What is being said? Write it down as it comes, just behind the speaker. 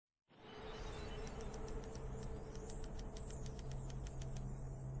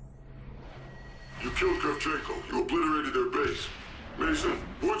killed Kravchenko. You obliterated their base. Mason,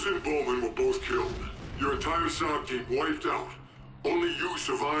 Woods and Bowman were both killed. Your entire SOC team wiped out. Only you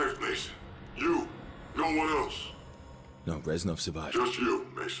survived, Mason. You. No one else. No, Reznov survived. Just you,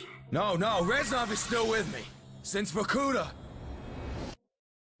 Mason. No, Reznov is still with me. Since Vorkuta.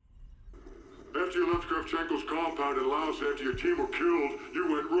 After you left Kravchenko's compound in Laos after your team were killed,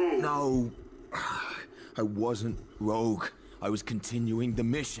 you went rogue. No. I wasn't rogue. I was continuing the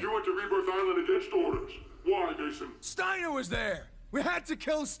mission. You went to Rebirth Island against orders. Why, Mason? Steiner was there! We had to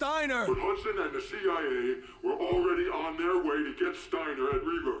kill Steiner! But Hudson and the CIA were already on their way to get Steiner at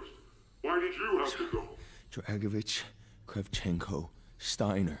Rebirth. Why did you have to go? Dragovich, Kravchenko,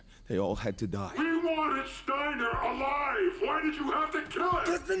 Steiner, they all had to die. We wanted Steiner alive! Why did you have to kill him?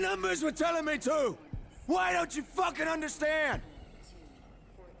 Because the numbers were telling me to! Why don't you fucking understand?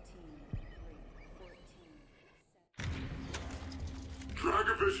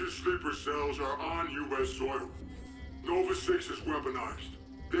 Dragovich's sleeper cells are on U.S. soil. Nova 6 is weaponized.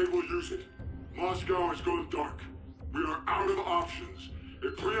 They will use it. Moscow has gone dark. We are out of options.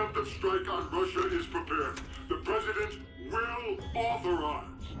 A preemptive strike on Russia is prepared. The President will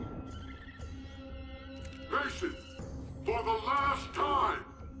authorize. Mason, for the last time,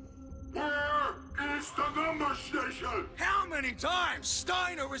 where is the number station? How many times?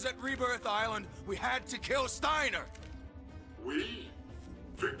 Steiner was at Rebirth Island. We had to kill Steiner. We?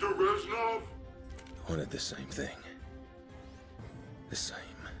 Victor Reznov? Wanted the same thing. The same.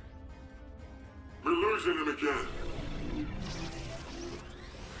 We're losing him again.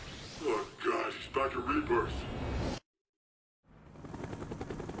 Oh God, he's back at Rebirth.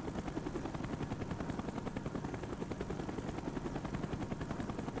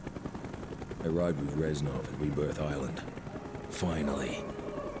 I ride with Reznov at Rebirth Island. Finally.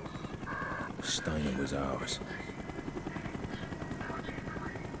 Steiner was ours.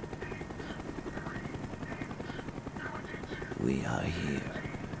 We are here.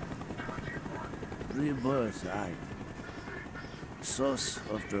 Rebirth Island. Source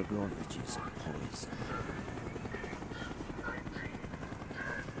of Dragovich's poison.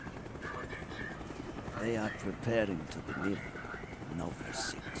 They are preparing to deliver Nova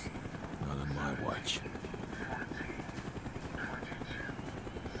 6. Not on my watch.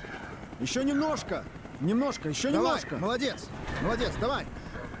 Еще немножко! Немножко, еще немножко! Молодец! Молодец, давай!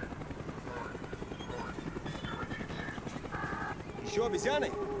 Еще обезьяны?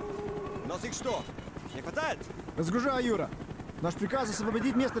 У нас их что, не хватает? Разгружай, Юра! Наш приказ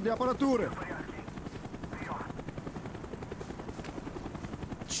освободить место для аппаратуры!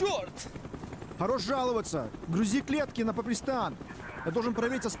 Черт! Хорош жаловаться! Грузи клетки на Попристан! Я должен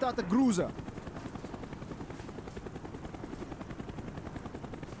проверить остаток груза!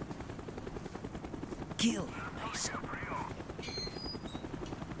 Kill Mason.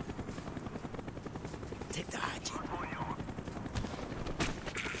 Take the hatchet.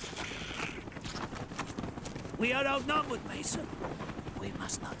 We are outnumbered, Mason. We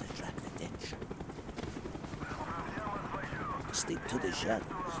must not attract attention. Stick to the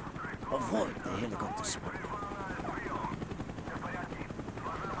shadows. Avoid the helicopter smoke.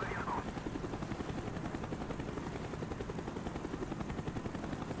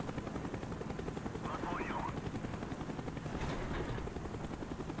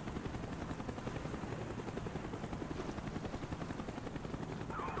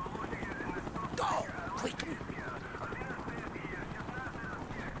 Go! Quickly!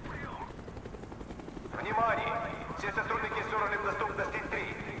 Внимание! Все сотрудники с уровнем доступности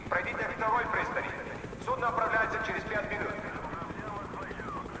 3. Пройдите второй пристань. Судно отправляется через 5 минут.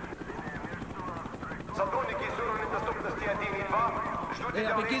 Сотрудники с уровнем доступности 1 и 2 ждут They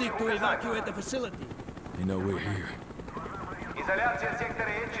are beginning to evacuate the facility. They know we're here. Изоляция сектора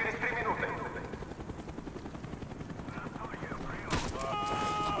Е через 3 минуты.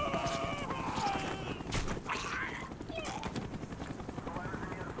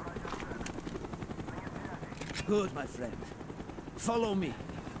 Good, my friend. Follow me.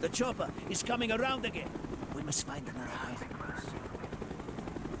 The chopper is coming around again. We must find another hiding place.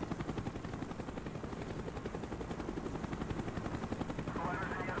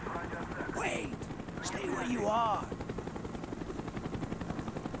 Wait! Stay where you are.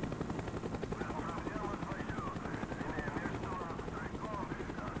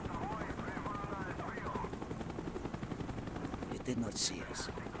 It did not see us.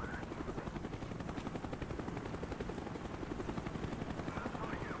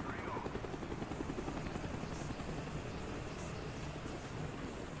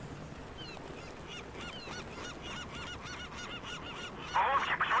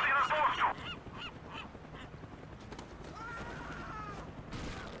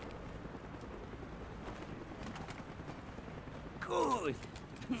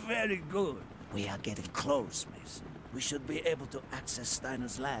 Very good. We are getting close, Mason. We should be able to access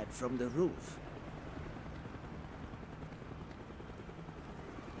Steiner's lab from the roof.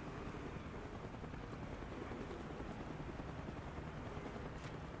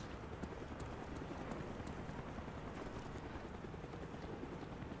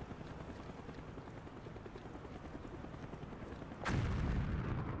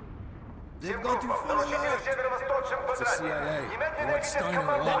 They've gone to full alert. It's the CIA. They want Steiner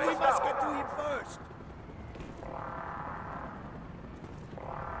alive. We must get to him first.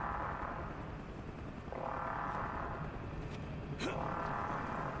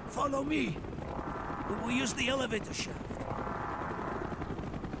 Follow me. We will use the elevator shaft.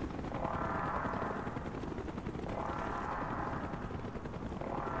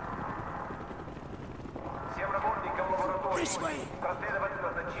 Всем работникам лаборатории This way. проследовать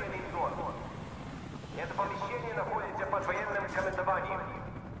назначение зон. Это помещение находится под военным командованием.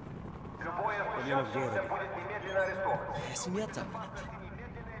 Любое случившееся будет немедленно арестовано. Семья-то?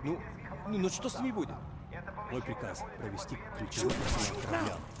 Ну что с ними будет? Мой приказ — провести ключевой осмотр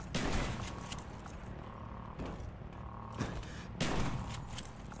корабля.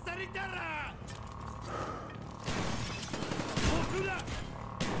 Санитара! Вот сюда!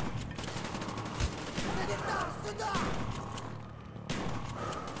 Санитар, сюда!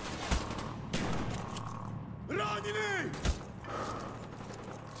 Раненый!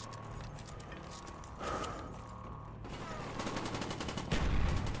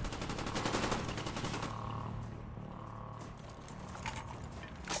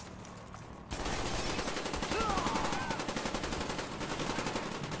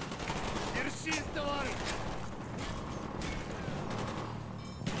 Держись, товарищ!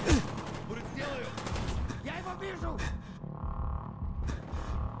 Сделаю! Я его вижу!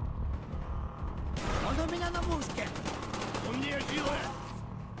 Он у меня на мушке! Умнее жилы!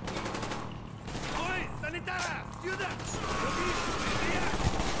 Ой, санитара! Сюда! Это я!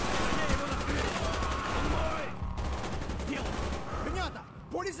 Гоняй его на крышу! Он мой! Делай! Гнята!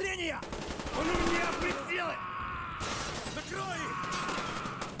 Поле зрения! Он у меня прицелы! Закрой их!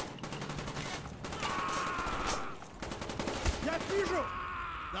 Я вижу!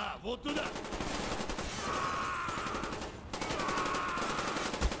 Да, вот туда!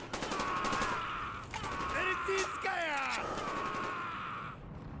 Перетинская!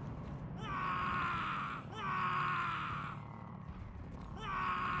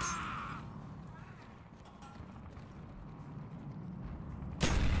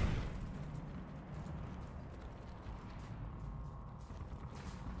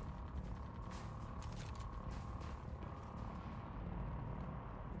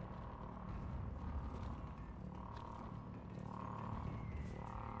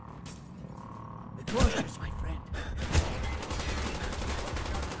 The closures, my friend.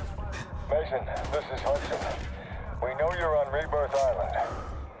 Mason, this is Hudson. We know you're on Rebirth Island.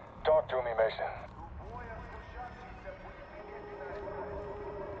 Talk to me, Mason.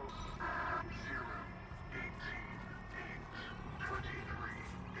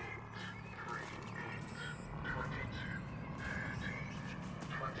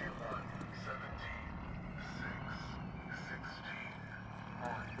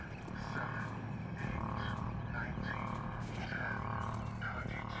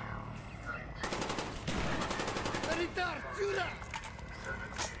 Санитар, сюда!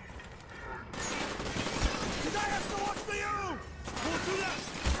 Сюда я снова стою! Вот сюда!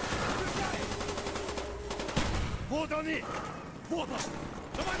 Бежай! Вот они! Вот он!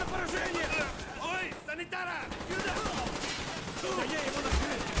 Давай на поражение! Ой, санитара! Сюда! Да я его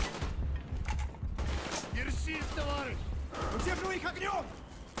накрыл! Держись, товарищ! Удерживай их огнем!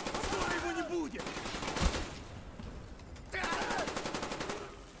 Скоро его не будет!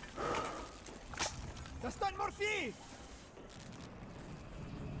 Достань морфий!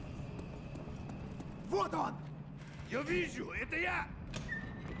 Вот он! Я вижу, это я!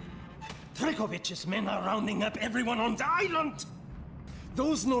 Trikovic's men are rounding up everyone on the island!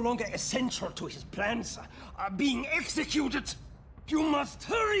 Those no longer essential to his plans are being executed! You must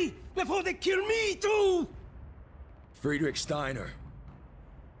hurry before they kill me too! Friedrich Steiner.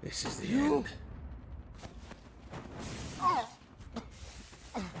 This is the You- end.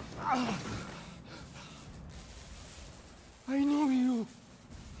 I know you.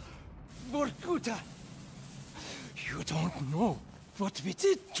 Vorkuta. You don't know what we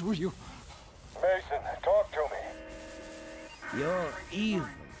did to you. Mason, talk to me. Your evil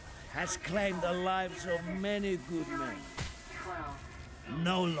has claimed the lives of many good men. 12,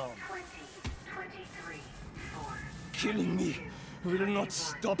 No longer. 20, 23, 4, Killing me will not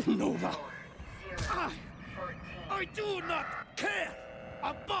stop Nova. 0, 14. I do not care!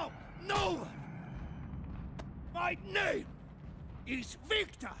 Above no one! My name is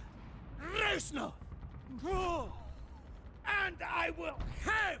Victor Reznov! And I will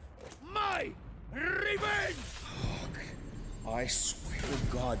have my revenge! I swear to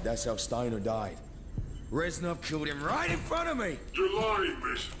God, that's how Steiner died. Reznov killed him right in front of me! You're lying,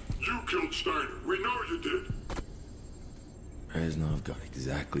 Mason. You killed Steiner. We know you did. Reznov got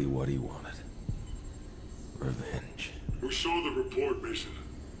exactly what he wanted. Revenge. We saw the report, Mason.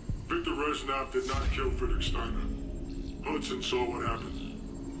 Victor Reznov did not kill Friedrich Steiner. Hudson saw what happened.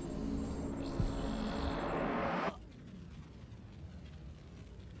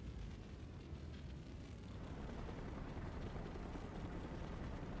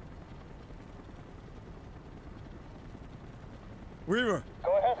 Weaver!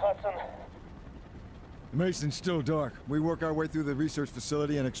 Go ahead, Hudson. Mason's still dark. We work our way through the research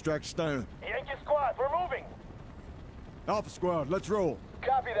facility and extract Steiner. Yankee squad, we're moving. Alpha Squad, let's roll.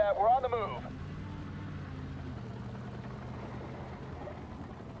 Copy that, we're on the move.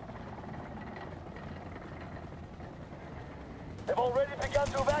 They've already begun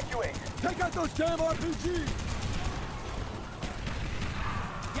to evacuate. Take out those damn RPGs!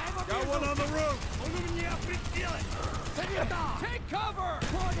 Got one on the roof! Он у меня прицелен! Take cover!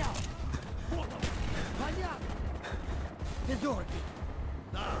 Понял! Понятно! Ты зоркий!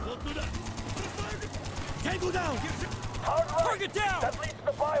 Да, вот туда! Tango down! Hard right. Target down! That leads to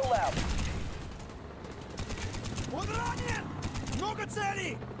the biolab. Он ранен! Много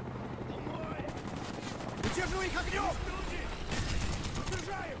целей! Удерживай их огнем!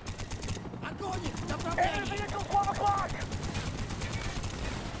 Удержаю! Огонь! Enemy Направление! vehicle 12 o'clock.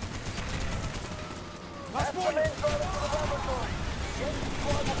 Вас That's the понял! main drive to the laboratory. Yankee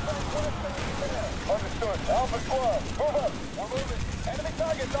squad will spend 20 minutes there. Understood. Alpha squad, move up. We're moving. Enemy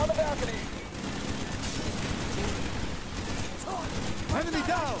targets on the balcony. Enemy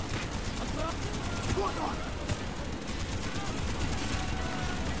down! Вот он!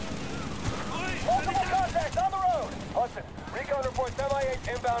 Multiple contacts on the road. Hudson, recon reports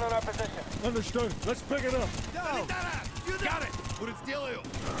MI8 inbound on our position. Understood. Let's pick it up. Down! Got it! Будет сделаю!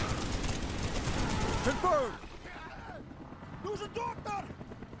 Confirmed! Нужен доктор!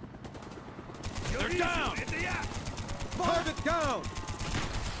 They're down! Это я! Target down!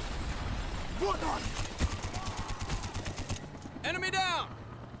 Вот он! Enemy down!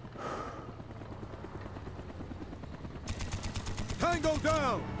 Tango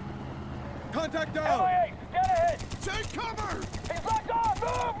down! Contact down! MI8, get ahead. Take cover! He's locked on.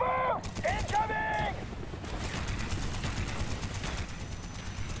 Move, move. Incoming.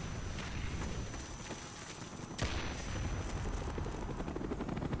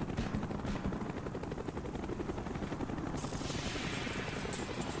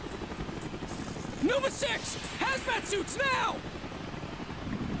 Nova 6! Hazmat suits now!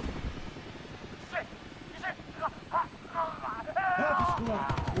 Alpha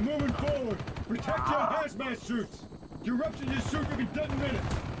Squad, we're moving forward. Protect your hazmat suits. Your rupture in your suit will be dead in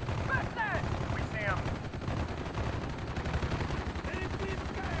minutes. We see him.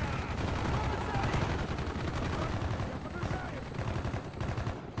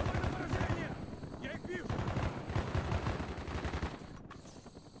 Я их вижу!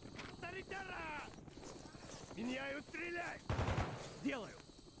 Санитара! Меняю, стреляй! Делаю!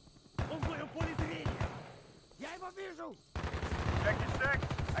 Он в моем поле зрения! Я его вижу! Check your 6.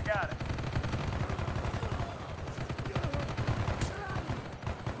 I got it.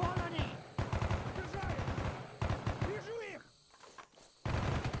 Вон они! Обижаю! Вижу их!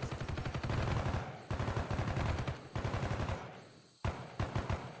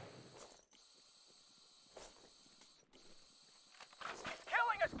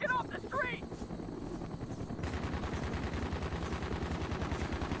 Killing us. Get off the street.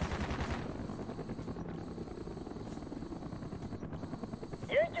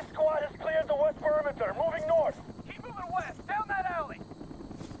 Yankee squad has cleared the west perimeter. Moving north. Keep moving west. Down that alley.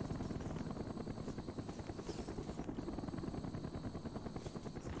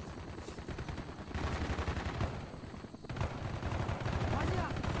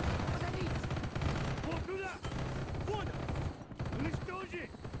 Понятно! Подавись! Вот туда! Вон он! Уничтожи!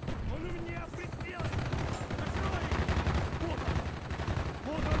 Он у меня прицелен! Закрой! Вот он!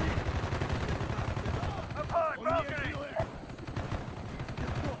 Вот они! Up high, Он меня balcony. делает!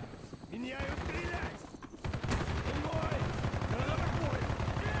 Легко! Меняю, стреляй! Он мой! Да такой!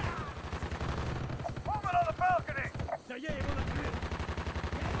 Movement on the balcony. Да я его накрыл!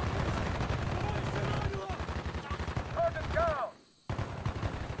 Я его вижу! Ой, Target down.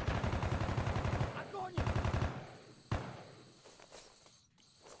 огонь!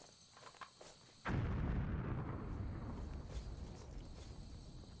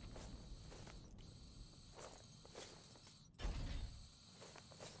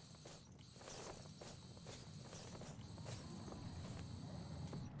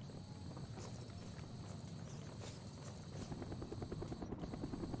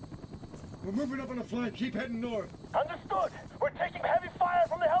 We're moving up on the flank. Keep heading north. Understood. We're taking heavy fire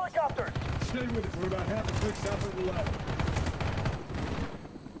from the helicopters. Stay with us. We're about half a click south of the left.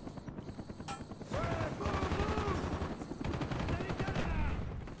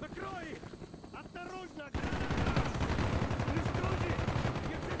 Закрой их! Осторожно! Уничтожи!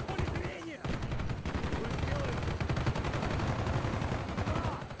 Держи в поле зрения! Что сделаешь?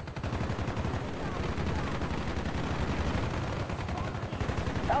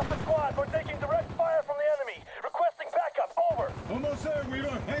 Alpha Squad, we're taking direct fire from the enemy. Requesting backup. Over. Almost there,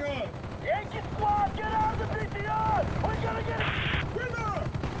 Weaver. Hang on. Yankee Squad, get out of the BTR! We're gonna get it! Weaver!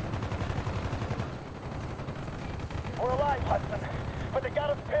 We're alive, Hudson, but they got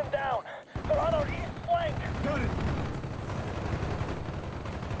us pinned down. They're on our east flank. Got it.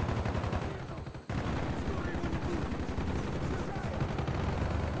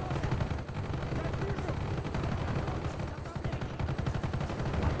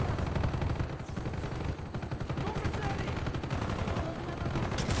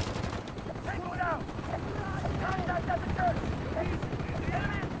 Take one out! Contact at the church! The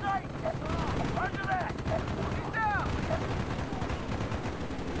enemy in sight! Roger that! He's down!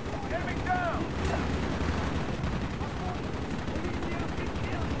 Enemy down!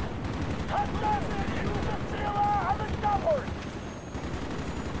 Hudson! Use the CLR on the choppers!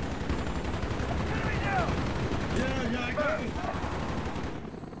 Enemy down! Yeah, I got it.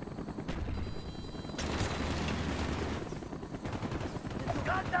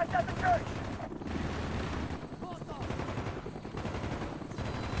 Contact at the church!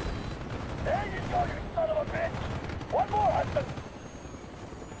 There you go, you son of a bitch! One more, Hudson!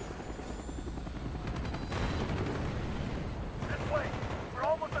 This way! We're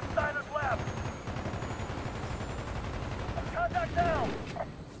almost at Steiner's lab! Contact down!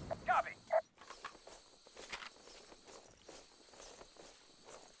 Copy!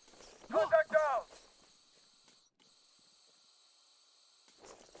 Contact down!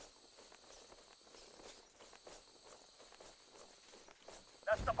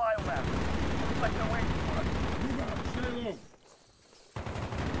 That's the biolab. Looks like they're waiting for us. Move out. Stay low.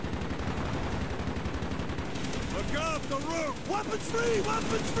 Look up the roof! Weapons free!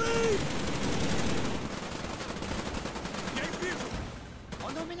 Weapons free! Я их вижу!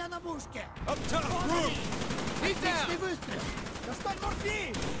 Он у меня на мушке! Up top! Roof! Отличный выстрел! Достань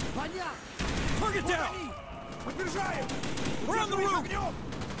морфин! Понятно! Target down! Подбежаем! We're on the roof!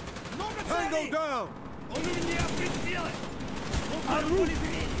 Много целей! Tango down! Он у меня прицелы! Он в поле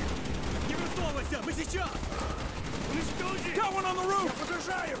зрения! Не высовывайся! Мы сейчас! Уничтожи! Got one on the roof! Я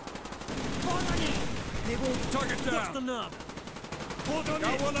подражаю! Вон они! Target down! То, что надо! Вот он!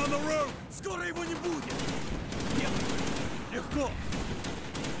 Got one on the roof! Скоро его не будет! Нет! Легко!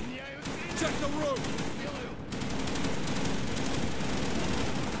 Check the roof!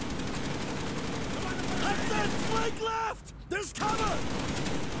 Hudson! Flank left! There's cover!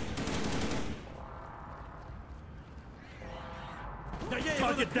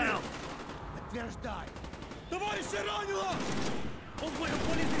 Target down! Подтверждай! Товарища ранило! Он в моем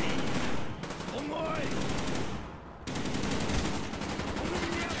поле зрения! Он мой! Он у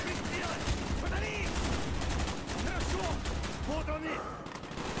меня прицелы! Подали! Хорошо! Вот он и!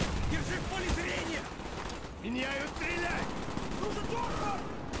 Держи в поле зрения! Меняю стрелять! Нужен доктор!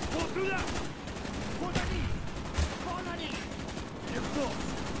 Вот туда! Вот они! Вон они! Легко!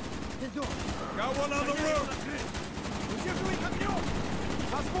 Идем! Got one on the roof! Удерживай их огнем!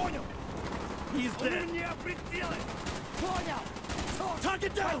 Вас понял! He's dead! У меня прицелы! Понял!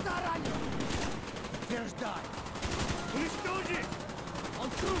 Target down! Заранее! Подтверждай! Уничтожи! Он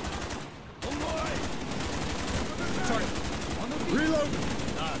труп! Он мой! Он убит! Reload!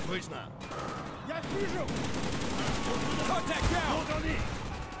 Да, точно! Я их вижу! Contact down! Вот они!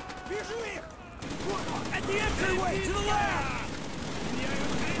 Вижу их! At the entryway to the lab! Меняю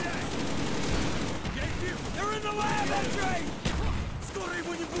стрелять! Я их вижу! They're in the lab entry! Скоро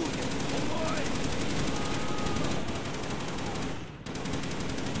его не будет! Он мой!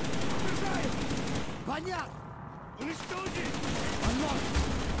 Обижаю! Понятно! Уничтожи! Он мой!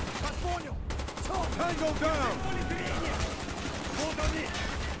 Вас понял! Tango down! Поле зрения! Вот они!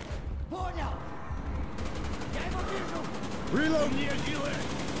 Понял! Я его вижу! Reload! Не делай!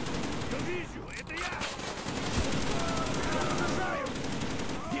 Я вижу! Это я! Обижаю!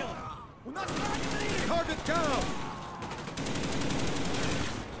 Делай! У нас раненый! Target down!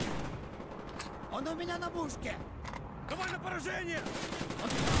 Он у меня на мушке! Давай на поражение!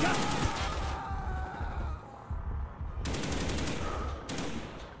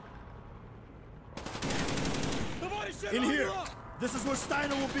 In here! This is where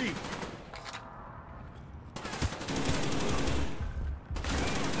Steiner will be!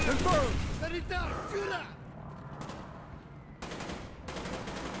 Confirmed! Санитар, сюда!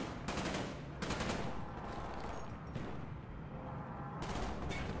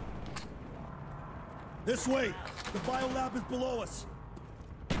 This way! The biolab is below us!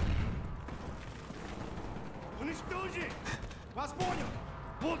 Уничтожи! Вас понял!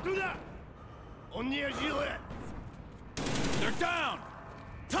 Вот туда! Он не жилец! They're down!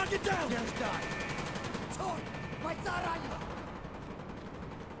 Tuck it down! Черт! Бойца ранено!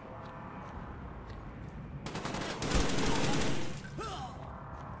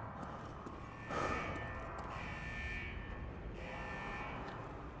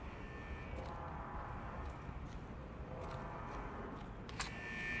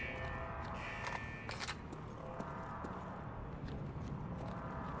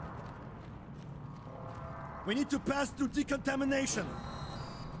 We need to pass through decontamination.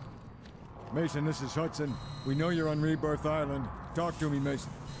 Mason, this is Hudson. We know you're on Rebirth Island. Talk to me, Mason.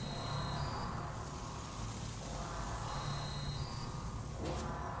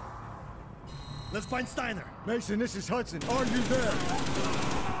 Let's find Steiner. Mason, this is Hudson. Are you there?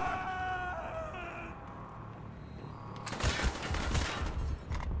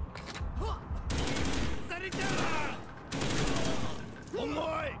 Oh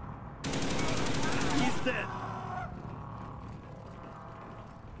my! He's dead.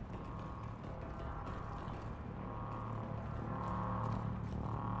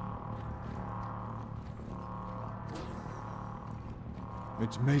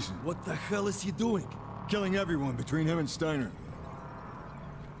 It's Mason. What the hell is he doing? Killing everyone between him and Steiner.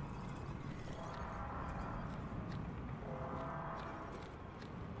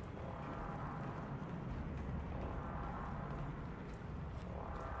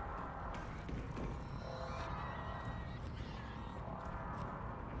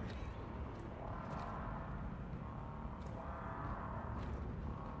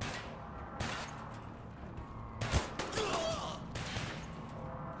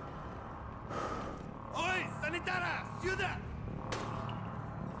 Ой, санитара, сюда!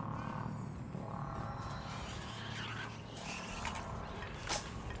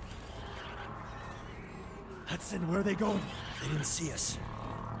 Hudson, where are they going? They didn't see us.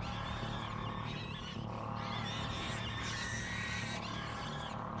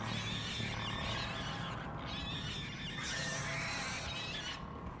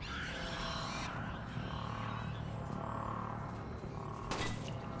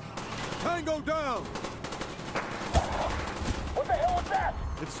 Tango down! What the hell was that?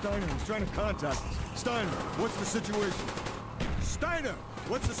 It's Steiner. He's trying to contact us. Steiner, what's the situation? Steiner,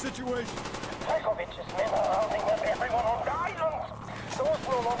 what's the situation? Dragovich's men are rounding up everyone on the island. Those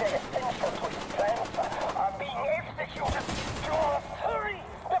no longer essential to his plans are being executed. You must hurry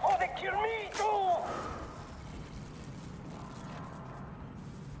before they kill me too!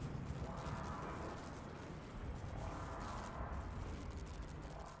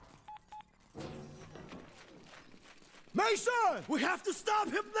 Mason! We have to stop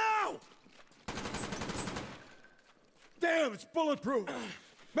him now! Damn, it's bulletproof!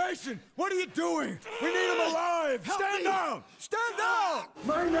 Mason, what are you doing? We need him alive! Stand down! Stand down!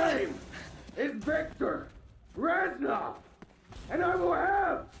 My name is Victor Reznov, and I will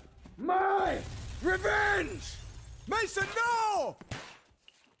have my Revenge! Mason, no!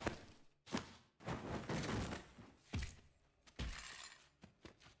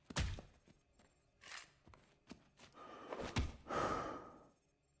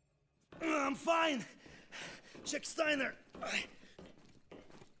 I'm fine. Check Steiner.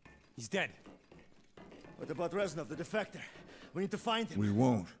 He's dead. What about Reznov, the defector? We need to find him. We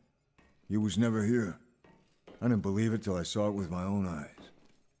won't. He was never here. I didn't believe it till I saw it with my own eyes.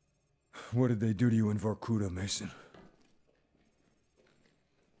 What did they do to you in Vorkuta, Mason?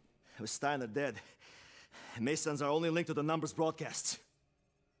 With Steiner dead, Mason's our only link to the numbers broadcasts.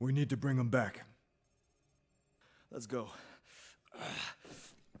 We need to bring him back. Let's go.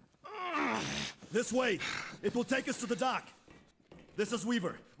 This way! It will take us to the dock. This is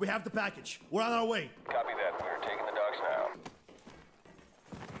Weaver. We have the package. We're on our way. Copy